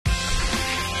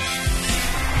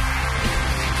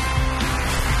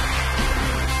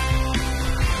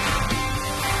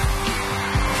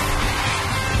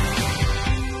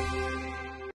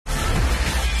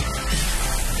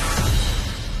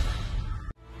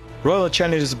Royal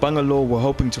Challengers Bangalore were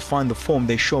hoping to find the form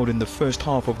they showed in the first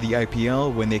half of the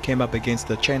IPL when they came up against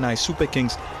the Chennai Super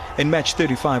Kings in match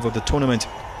 35 of the tournament.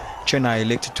 Chennai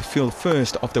elected to field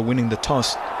first after winning the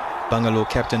toss. Bangalore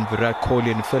captain Virat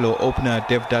Kohli and fellow opener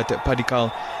Devdutt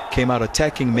Padikkal came out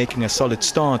attacking, making a solid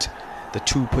start, the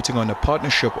two putting on a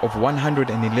partnership of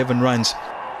 111 runs.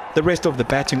 The rest of the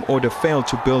batting order failed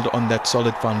to build on that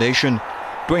solid foundation.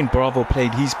 Dwayne Bravo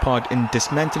played his part in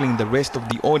dismantling the rest of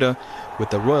the order,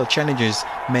 with the Royal Challengers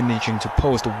managing to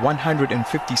post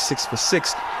 156 for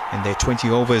 6 in their 20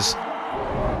 overs.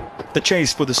 The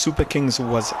chase for the Super Kings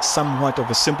was somewhat of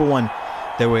a simple one.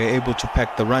 They were able to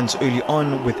pack the runs early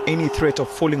on, with any threat of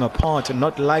falling apart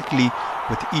not likely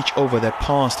with each over that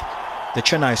passed. The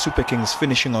Chennai Super Kings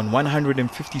finishing on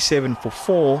 157 for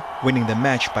 4, winning the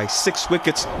match by 6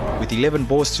 wickets with 11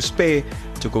 balls to spare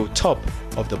to go top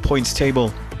of the points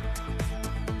table.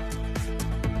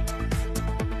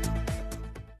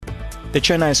 The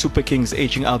Chennai Super Kings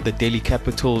edging out the Delhi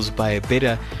Capitals by a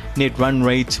better net run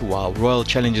rate, while Royal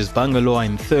Challengers Bangalore are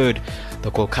in third.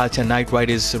 The Kolkata Knight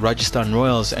Riders, Rajasthan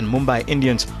Royals and Mumbai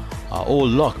Indians are all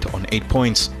locked on 8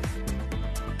 points.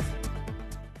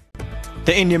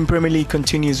 The Indian Premier League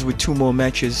continues with 2 more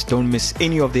matches. Don't miss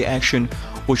any of the action,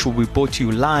 which will be brought to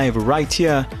you live right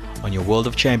here on your World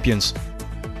of Champions.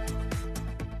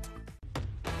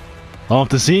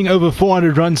 After seeing over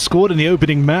 400 runs scored in the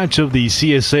opening match of the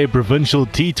CSA Provincial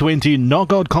T20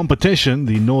 knockout competition,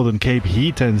 the Northern Cape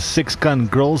Heat and Six-Gun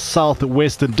Girls South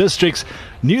Western Districts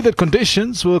knew that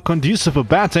conditions were conducive for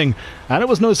batting, and it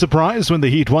was no surprise when the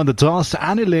Heat won the toss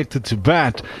and elected to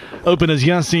bat. Openers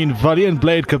Yassine Vali and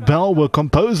Blade Cabell were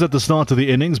composed at the start of the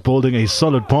innings, building a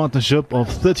solid partnership of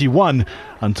 31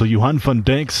 until Johan van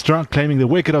Dijk struck, claiming the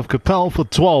wicket of Cabell for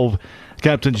 12.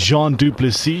 Captain Jean du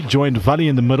Plessis joined Vali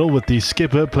in the middle, with the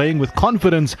skipper playing with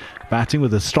confidence, batting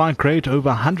with a strike rate over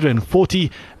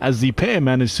 140 as the pair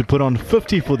managed to put on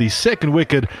 50 for the second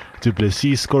wicket, du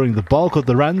Plessis scoring the bulk of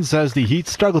the runs as the Heat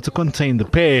struggled to contain the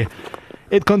pair.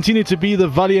 It continued to be the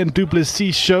Vali and du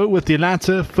Plessis show, with the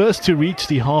latter first to reach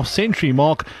the half-century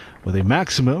mark with a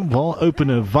maximum, while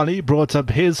opener Vali brought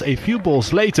up his a few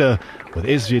balls later, with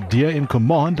Esvia Deer in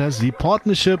command as the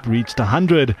partnership reached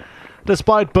 100.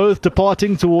 Despite both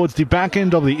departing towards the back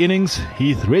end of the innings,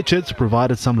 Heath Richards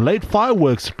provided some late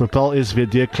fireworks to propel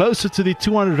Esvedia closer to the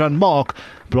 200-run mark,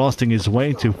 blasting his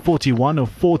way to 41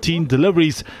 of 14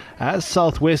 deliveries as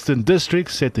Southwestern District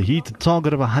set the Heat a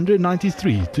target of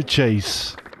 193 to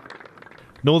chase.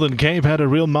 Northern Cape had a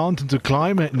real mountain to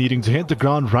climb, needing to hit the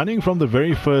ground running from the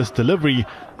very first delivery.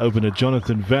 Opener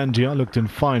Jonathan Van Dia looked in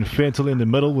fine fettle in the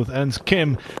middle, with Ans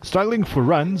Kim struggling for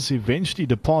runs, eventually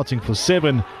departing for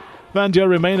 7. Van Dia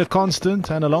remained a constant,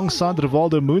 and alongside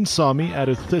Rivaldo Moonsamy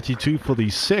added 32 for the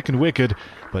second wicket,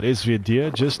 but Esvia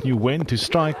Deer just knew when to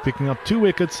strike, picking up 2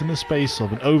 wickets in the space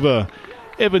of an over.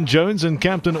 Evan Jones and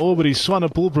captain Aubrey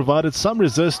Swanepoel provided some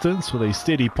resistance with a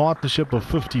steady partnership of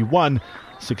 51,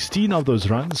 16 of those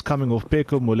runs coming off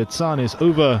Peko Moletsane's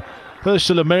over.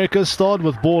 Herschel America starred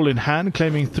with ball in hand,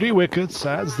 claiming 3 wickets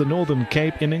as the Northern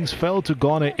Cape innings failed to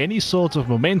garner any sort of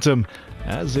momentum,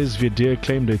 as Esvia Deer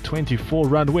claimed a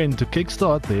 24-run win to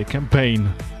kickstart their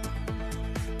campaign.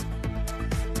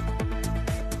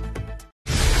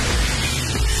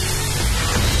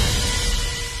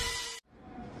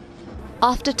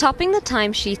 After topping the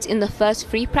timesheets in the first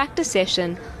free practice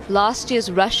session, last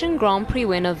year's Russian Grand Prix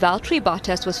winner Valtteri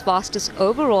Bottas was fastest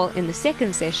overall in the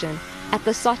second session at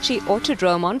the Sochi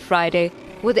Autodrome on Friday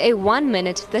with a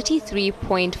 1-minute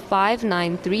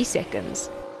 33.593 seconds.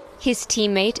 His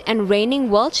teammate and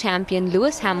reigning world champion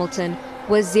Lewis Hamilton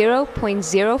was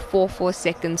 0.044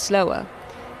 seconds slower.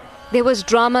 There was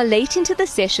drama late into the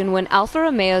session when Alfa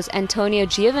Romeo's Antonio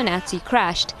Giovinazzi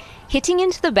crashed, hitting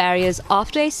into the barriers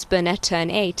after a spin at turn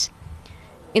 8.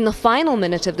 In the final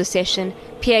minute of the session,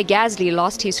 Pierre Gasly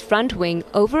lost his front wing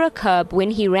over a curb when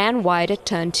he ran wide at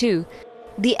turn 2.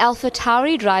 The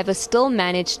AlphaTauri driver still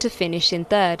managed to finish in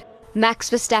third. Max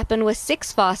Verstappen was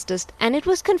 6th fastest, and it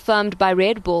was confirmed by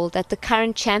Red Bull that the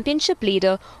current championship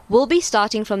leader will be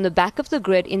starting from the back of the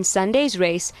grid in Sunday's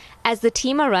race, as the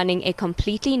team are running a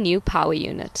completely new power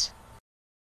unit.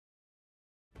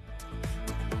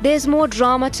 There's more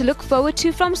drama to look forward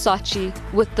to from Sochi,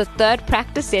 with the third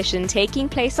practice session taking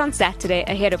place on Saturday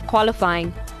ahead of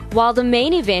qualifying, while the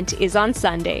main event is on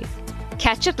Sunday.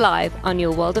 Catch it live on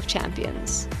your World of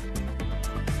Champions.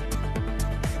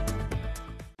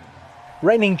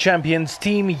 Reigning champions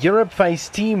Team Europe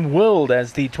faced Team World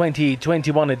as the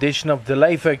 2021 edition of the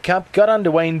Leifer Cup got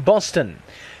underway in Boston.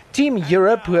 Team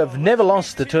Europe, who have never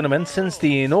lost the tournament since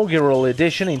the inaugural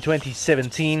edition in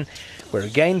 2017, were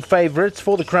again favourites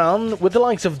for the crown, with the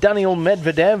likes of Daniil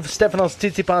Medvedev, Stefanos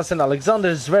Tsitsipas and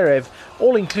Alexander Zverev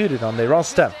all included on their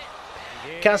roster.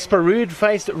 Casper Ruud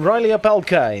faced Riley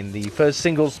Opelka in the first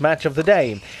singles match of the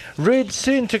day. Ruud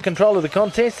soon took control of the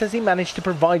contest as he managed to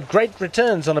provide great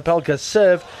returns on Opelka's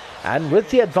serve, and with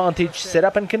the advantage set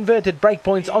up and converted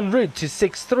breakpoints on Ruud to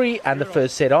 6-3 and the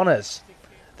first set honours.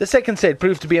 The second set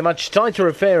proved to be a much tighter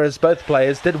affair as both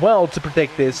players did well to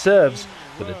protect their serves,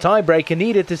 with a tiebreaker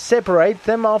needed to separate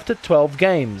them after 12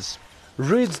 games.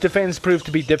 Ruud's defence proved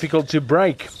to be difficult to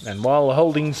break, and while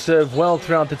holding serve well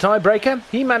throughout the tiebreaker,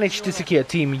 he managed to secure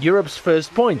Team Europe's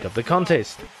first point of the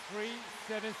contest.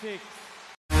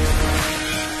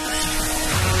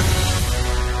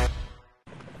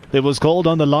 There was gold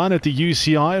on the line at the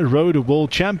UCI Road World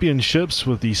Championships,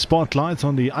 with the spotlight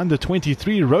on the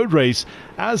under-23 road race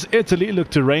as Italy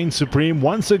looked to reign supreme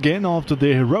once again after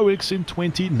their heroics in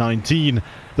 2019.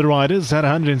 The riders had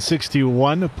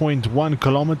 161.1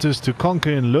 kilometers to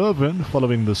conquer in Leuven.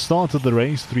 Following the start of the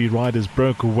race, 3 riders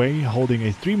broke away, holding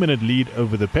a 3-minute lead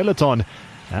over the peloton.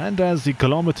 And as the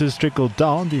kilometers trickled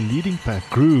down, the leading pack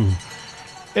grew.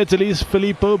 Italy's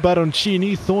Filippo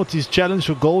Baroncini thought his challenge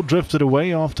for gold drifted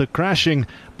away after crashing,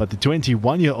 but the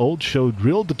 21-year-old showed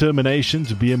real determination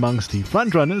to be amongst the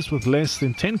frontrunners with less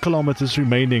than 10 kilometers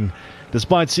remaining.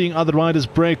 Despite seeing other riders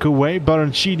break away,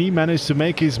 Baroncini managed to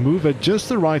make his move at just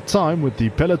the right time, with the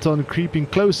peloton creeping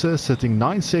closer, sitting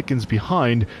 9 seconds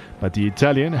behind, but the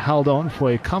Italian held on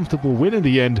for a comfortable win in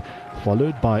the end,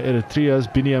 followed by Eritrea's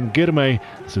Biniam Girmay,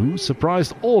 who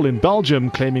surprised all in Belgium,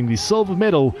 claiming the silver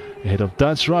medal ahead of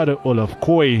Dutch rider Olaf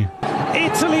Kooi.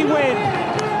 Italy win!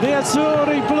 The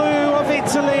Azzurri Blue of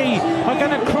Italy are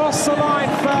going to cross the line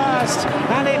first,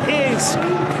 and it is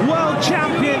world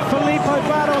champion Filippo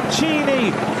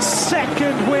Baroncini.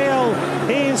 Second wheel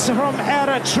is from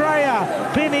Eritrea.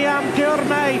 Biniam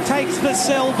Girmay takes the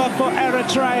silver for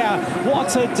Eritrea.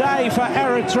 What a day for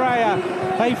Eritrea.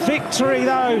 A victory,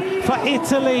 though, for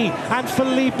Italy and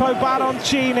Filippo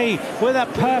Baroncini with a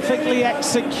perfectly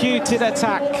executed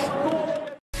attack.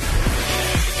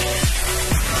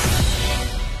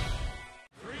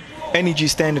 Energy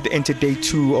Standard entered day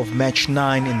 2 of match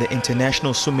 9 in the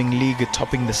International Swimming League,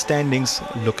 topping the standings,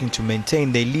 looking to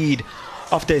maintain their lead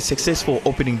after a successful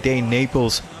opening day in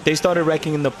Naples. They started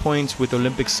racking in the points with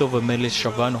Olympic silver medalist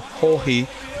Siobhan Hohe,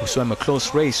 who swam a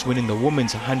close race, winning the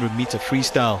women's 100-meter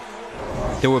freestyle.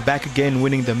 They were back again,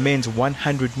 winning the men's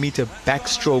 100-meter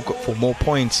backstroke for more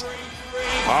points.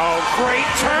 Oh, great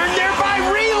turn there by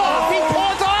Reloff. He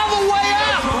pulls all the way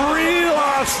up.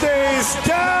 Reloff stays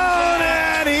down,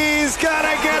 and he's got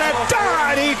to get it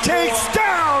done. He takes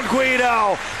down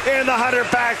Guido in the 100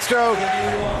 backstroke.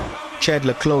 Chad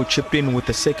Leclos chipped in with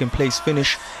the second place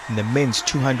finish in the men's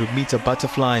 200-meter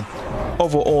butterfly.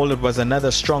 Overall, it was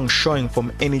another strong showing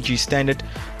from Energy Standard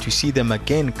to see them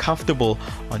again comfortable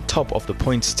on top of the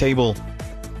points table.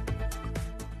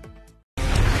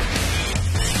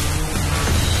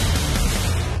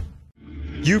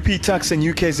 UP Tuks and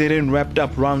UKZN wrapped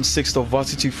up round 6 of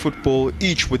varsity football,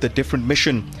 each with a different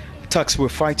mission. Tuks were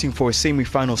fighting for a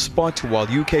semi-final spot, while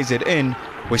UKZN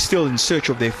were still in search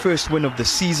of their first win of the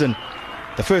season.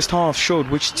 The first half showed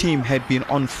which team had been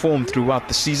on form throughout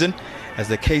the season, as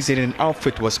the KZN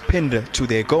outfit was pinned to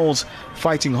their goals,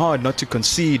 fighting hard not to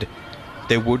concede.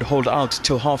 They would hold out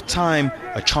till half-time,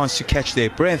 a chance to catch their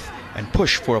breath and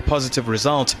push for a positive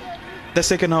result. The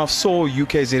second half saw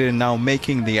UKZN now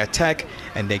making the attack,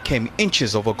 and they came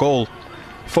inches of a goal.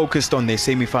 Focused on their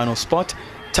semi-final spot,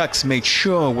 Tuks made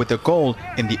sure with a goal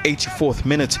in the 84th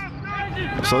minute.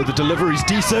 So the delivery's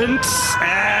decent,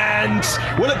 and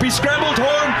will it be scrambled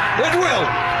home? It will!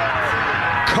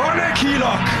 Connor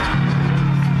Keelock,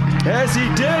 as he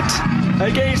did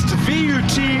against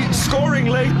VUT, scoring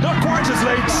late, not quite as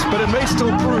late, but it may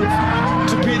still prove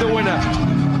to be the winner.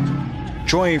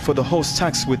 Joy for the host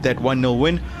Tuks with that 1-0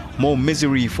 win, more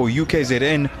misery for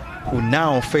UKZN, who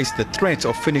now face the threat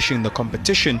of finishing the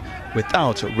competition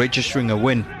without registering a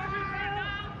win.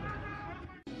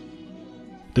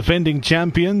 Defending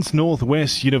champions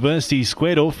Northwest University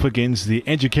squared off against the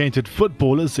educated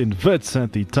footballers in Wits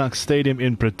at the Tuks Stadium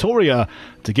in Pretoria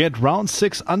to get round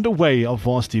 6 underway of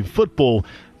varsity football.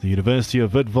 The University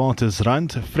of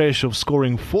Witwatersrand fresh of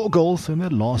scoring 4 goals in their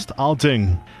last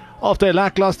outing. After a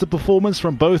lackluster performance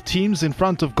from both teams in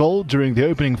front of goal during the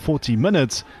opening 40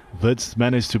 minutes, Wits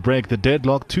managed to break the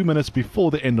deadlock 2 minutes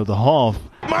before the end of the half.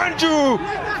 Manju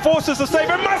forces the save,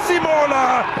 and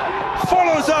Massimola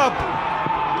follows up.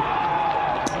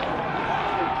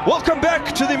 Welcome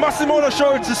back to the Massimola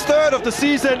Show. It's his 3rd of the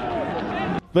season.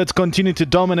 Wits continued to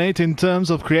dominate in terms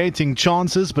of creating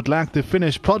chances but lacked the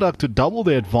finished product to double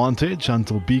their advantage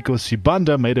until Biko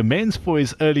Sibanda made amends for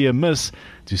his earlier miss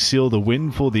to seal the win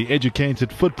for the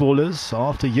educated footballers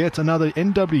after yet another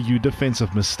NWU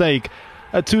defensive mistake.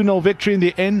 A 2-0 victory in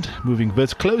the end, moving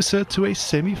Wits closer to a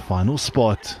semi-final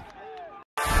spot.